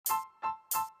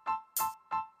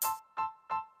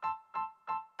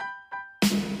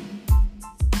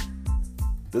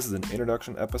This is an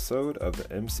introduction episode of the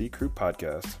MC Crew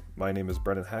podcast. My name is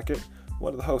Brendan Hackett,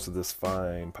 one of the hosts of this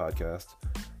fine podcast.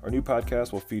 Our new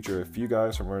podcast will feature a few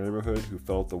guys from our neighborhood who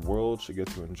felt the world should get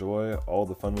to enjoy all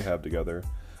the fun we have together.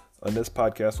 On this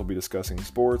podcast, we'll be discussing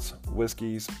sports,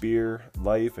 whiskeys, beer,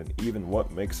 life, and even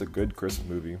what makes a good Christmas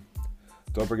movie.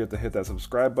 Don't forget to hit that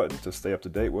subscribe button to stay up to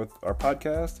date with our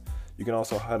podcast. You can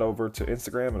also head over to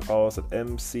Instagram and follow us at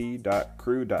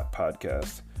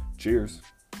mc.crew.podcast. Cheers.